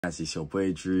It's your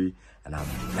boy Drew, and I'm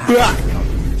back with another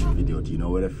YouTube video. Do you know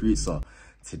where the fruits are?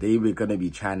 Today we're gonna be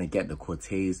trying to get the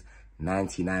Corteiz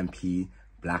 99p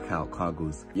blackout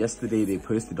cargos. Yesterday they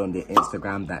posted on their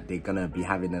Instagram that they're gonna be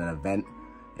having an event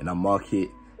in a market,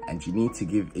 and you need to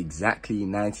give exactly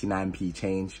 99p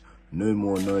change, no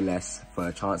more no less, for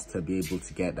a chance to be able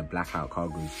to get the blackout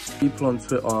cargos. People on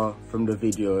Twitter from the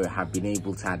video have been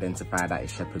able to identify that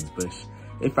it's Shepherd's Bush.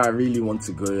 If I really want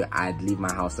to go, I'd leave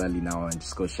my house early now and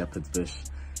just go Shepherd's Bush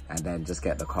and then just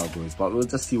get the cargos. But we'll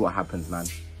just see what happens, man.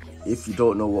 If you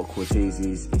don't know what Corteiz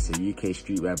is, it's a UK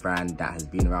streetwear brand that has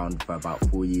been around for about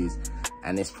 4 years.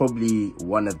 And it's probably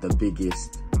one of the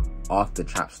biggest after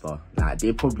Trapstar. Like,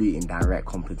 they're probably in direct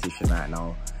competition right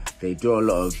now. They do a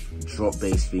lot of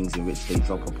drop-based things in which they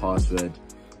drop a password,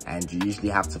 and you usually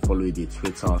have to follow their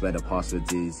Twitter where the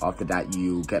password is. After that,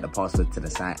 you get the password to the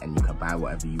site and you can buy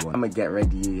whatever you want. I'm gonna get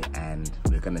ready and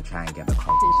we're gonna try and get the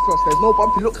car. There's no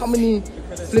bumpy. Look how many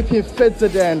flipping feds are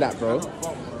there in that, bro.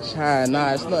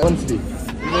 Nah, it's not honestly.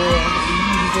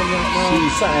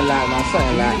 She's something like, man,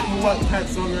 something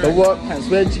like. The work pants,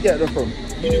 where'd you get them from?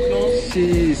 Uniqlo.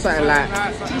 She's something like.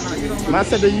 Man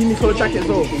said the Uniqlo jacket as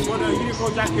well. The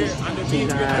Uniqlo jacket and the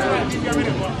jeans.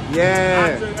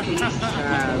 Yeah.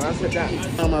 Man said that.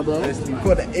 Oh my bro. We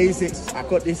got the ASICs. I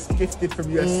got this gifted from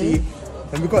USC.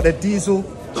 Then we got the Diesel.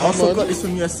 I also got this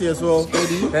from USC as well.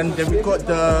 Then we got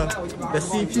the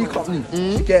CP company.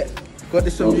 You get. Got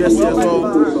this from USC as well.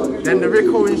 Then the Rick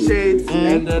Owen shades,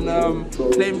 and then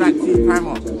plain black tee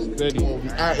primer.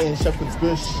 We're out in Shepherd's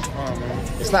Bush.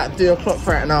 It's like 3 o'clock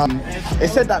right now. They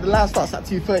said that the line starts at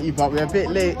 2:30, but we're a bit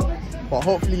late. But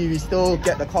hopefully we still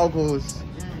get the cargos.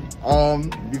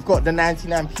 We've got the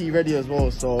 99p ready as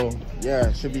well, so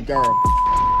yeah, should be going.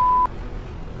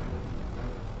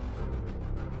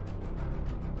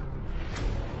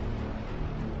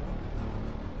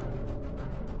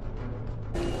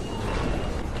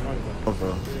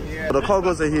 So the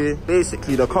cargos are here.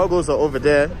 Basically, the cargos are over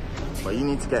there, but you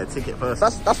need to get a ticket first.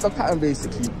 That's the pattern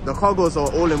basically. The cargos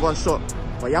are all in one shot,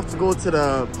 but you have to go to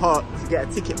the park to get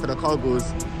a ticket for the cargos,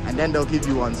 and then they'll give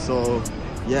you one. So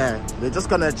yeah, we're just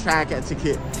gonna try and get a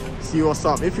ticket, see what's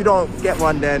up. If you don't get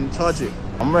one, then charge it.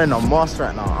 I'm wearing a mask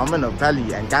right now. I'm in a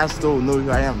valley, and guys still know who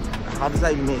I am. How does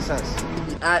that even make sense?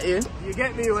 Out here. You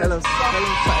get me? Tell them something.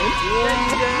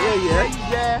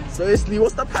 Yeah. So basically,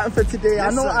 what's the pattern for today?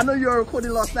 Yes, I know you were recording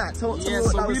last night. Tell me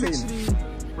what that was saying.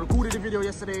 Recorded the video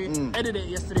yesterday, edited it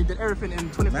yesterday, did everything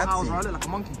in 24 hours. I look like a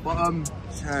monkey, but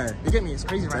you get me? It's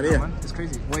crazy right now, man. It's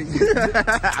crazy. Wait,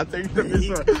 I'm taking the piss.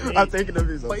 I'm taking the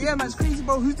piss. But yeah, man, it's crazy,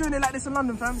 bro. Who's doing it like this in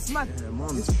London, fam? It's mad. Yeah,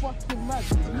 it's fucking mad.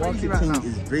 The marketing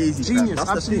is crazy. Genius, that's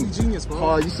absolutely the thing. Genius, bro.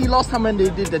 Oh, you see, last time when they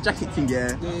did the jacket thing,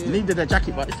 you needed a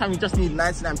jacket, but this time you just need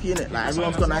 99p in it. Like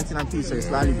everyone's got 99p, so it's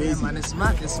slightly basic. Man, it's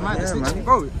mad. It's mad. It's literally,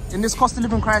 bro. In this cost of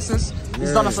living crisis,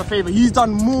 he's done us a favor. He's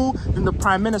done more than the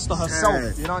Prime Minister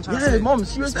herself. You know what I'm trying to say? Mom,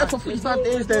 she was there for 45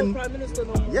 days. Then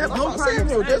yeah, no Prime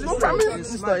Minister. There's no Prime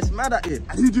Minister. It's mad at it.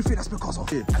 And who do you think that's because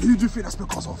of? And who do you think that's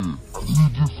because of? What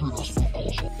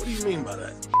do you mean by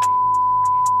that?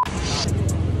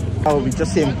 Oh, we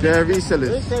just seeing bare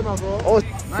resellers. Oh,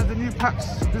 man, the new packs.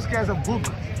 This guy's a book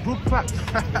packs.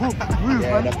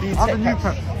 Yeah, the new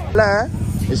packs.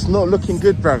 It's not looking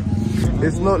good, bro.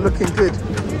 It's not looking good.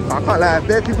 I can't lie.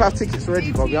 Bare people have tickets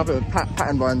already, but we have a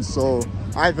pattern one, so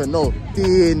I even know.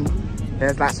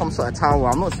 There's like some sort of tower.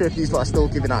 I'm not sure if these lot are still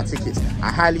giving out tickets.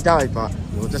 I highly doubt it, but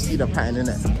you'll just see the pattern in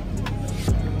it.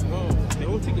 Bro, the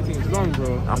whole ticketing is long,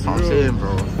 bro. That's what I'm saying,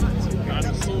 bro.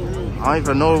 That's so real. I don't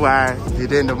even know why they're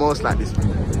doing the most like this. Bro,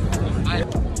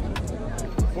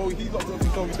 he's got to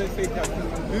say that.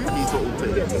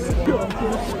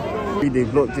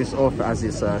 They've looked this off as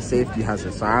it's a safety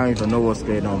hazard, so I don't even know what's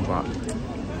going on, but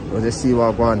we'll just see what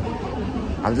I'm going.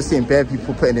 I'm just seeing bare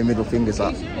people putting their middle fingers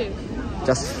up.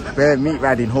 Just bare meat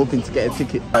riding, hoping to get a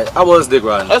ticket. I was dick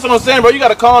riding. That's what I'm saying, bro. You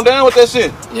gotta calm down with that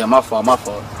shit. Yeah, my fault.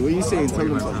 What are you saying? Tell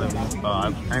them something. I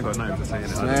ain't got nothing to say.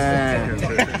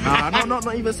 Nah,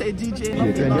 not even say DJ.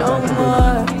 No,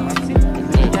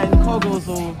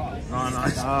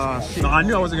 shit. No, I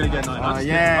knew I wasn't gonna get nothing.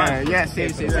 Yeah, see. I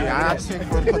had to take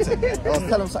for the content.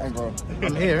 Tell them something, bro.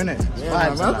 I'm here, innit? Yeah,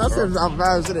 that's our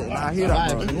vibes, innit? I hear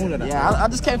that, bro. Yeah, I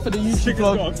just came for the YouTube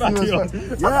vlog.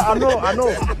 Yeah, I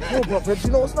know. No, but you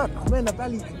know what's mad? I'm in the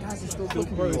valley and guys are still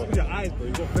talking, bro. Look at your eyes, bro.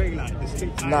 You got very like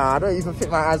distinct eyes. Nah, I don't even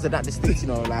think my eyes are that distinct, you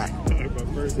know, like.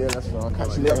 Yeah, that's right. I'll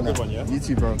catch you later. You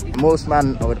too, bro. Most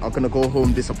man are gonna go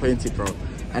home disappointed, bro.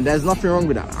 And there's nothing wrong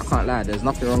with that. I can't lie. There's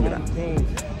nothing wrong with that.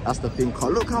 That's the thing.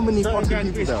 Look how many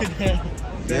fucking people there.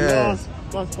 Yeah.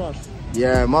 Bus.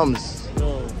 Yeah, mums.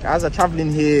 Guys are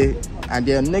traveling here and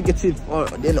they're negative, or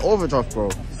they're in overdraft, bro.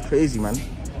 crazy, man.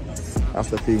 That's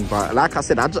the thing. But like I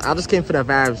said, I just came for the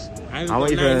vibes. I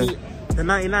won't even. The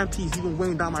 99p is even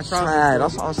weighing down my trousers. Yeah,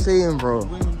 that's what I'm saying, bro.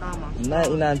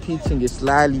 99p thing is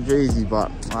slightly crazy,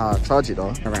 but charge it though.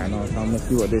 Right now, so I'm gonna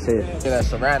see what they say. Yeah,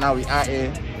 so right now we out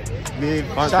here.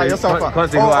 Shout yourself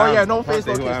out. Oh yeah, no face,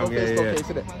 no case, no face, no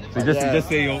case. So just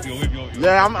say you're with your.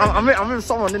 Yeah, I'm with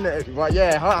someone in it. But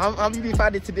yeah, how you been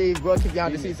finding today working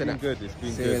behind the scenes? It's been good. It's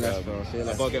been good. Less, bro.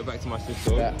 I gotta get back to my shift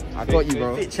though. Yeah, I got you,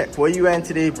 bro. Check. What are you wearing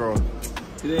today, bro?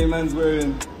 Today, man's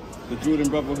wearing the Jordan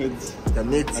Brotherhoods. The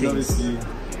mid-tings.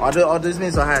 Are those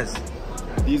mids or highs?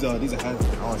 These are highs.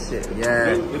 Oh shit, yeah.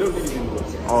 They don't really mean much.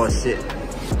 Oh shit.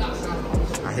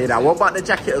 I hear that. What about the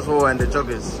jacket as well and the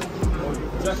joggers?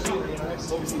 Jacket,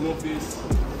 obviously North Face.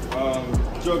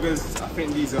 Joggers, I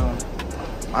think these are.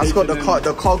 I've got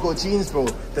the cargo jeans, bro.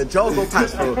 The jogger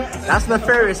pants, bro. That's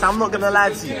nefarious. I'm not gonna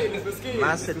lie to you.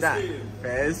 Man said that.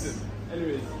 Fairs.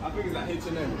 Anyways, I think it's like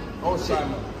H&M. Oh shit.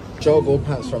 Jogger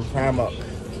pants from Primark.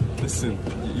 Listen,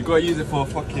 you gotta use it for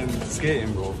fucking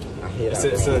skating, bro. I hear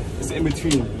that. It's in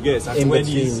between. You get it. So in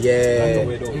between, yeah.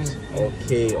 Those.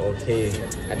 Okay.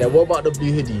 And then what about the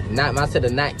blue hoodie? Man said the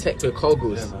Nike Tech with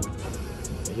cargos.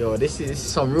 Yeah, yo, this is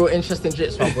some real interesting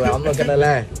drips, my boy. I'm not gonna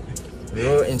lie.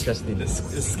 Real interesting. It's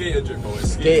skater drip, bro.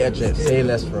 It's skater drip. Say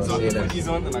less, bro. So I can put these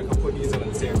on and I can put these on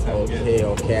at the same time.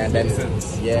 Okay. And then,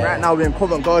 yeah. Right now we're in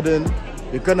Covent Garden.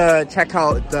 We're gonna check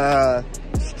out the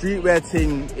streetwear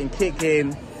thing in Kick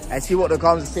Game and see what the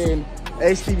guns are saying.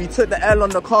 Basically, we took the L on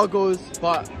the cargos,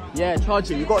 but yeah, charge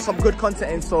it. We got some good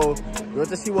content in, so we'll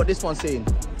just see what this one's saying.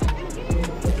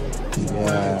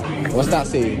 Yeah. What's that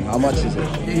saying? How much is it?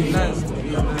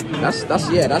 That's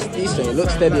decent. It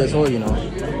looks steady as well, you know.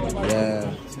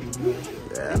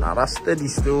 Yeah, nah, that's steady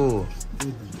still.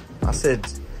 I said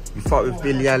you fought with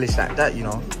Billie Eilish like that, you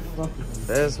know.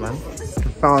 There's man.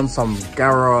 Found some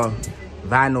Gara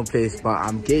vinyl place, but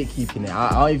I'm gatekeeping it. I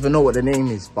don't even know what the name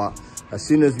is, but as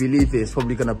soon as we leave it, it's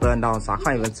probably gonna burn down, so I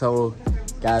can't even tell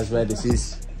guys where this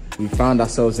is. We found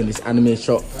ourselves in this anime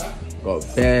shop. Got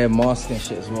bare masks and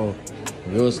shit as well.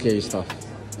 Real scary stuff.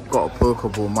 Got a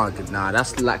Pokeball mug. Nah,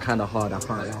 that's like kind of hard. I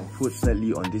can't.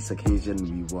 Unfortunately, on this occasion,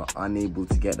 we were unable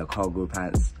to get the cargo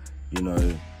pants, you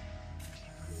know.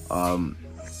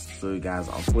 So guys,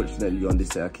 unfortunately on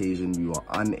this occasion, we were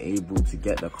unable to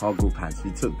get the cargo pants.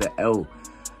 We took the L.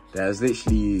 There's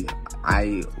literally,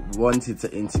 I wanted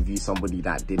to interview somebody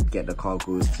that did get the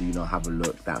cargos to, you know, have a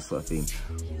look, that sort of thing.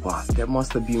 But there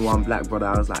must have been one black brother.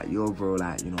 I was like, yo bro,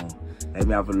 like, you know, let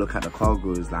me have a look at the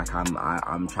cargos. Like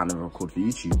I'm trying to record for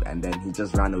YouTube. And then he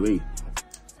just ran away.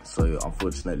 So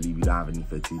unfortunately, we don't have any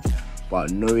footage.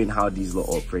 But knowing how these lot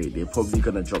operate, they're probably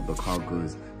gonna drop the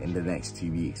cargos in the next 2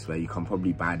 weeks, where you can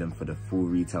probably buy them for the full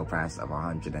retail price of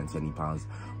 £120.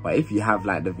 But if you have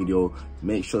liked the video,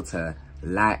 make sure to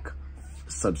like,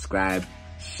 subscribe,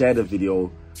 share the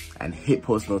video, and hit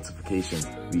post notifications.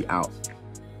 We out.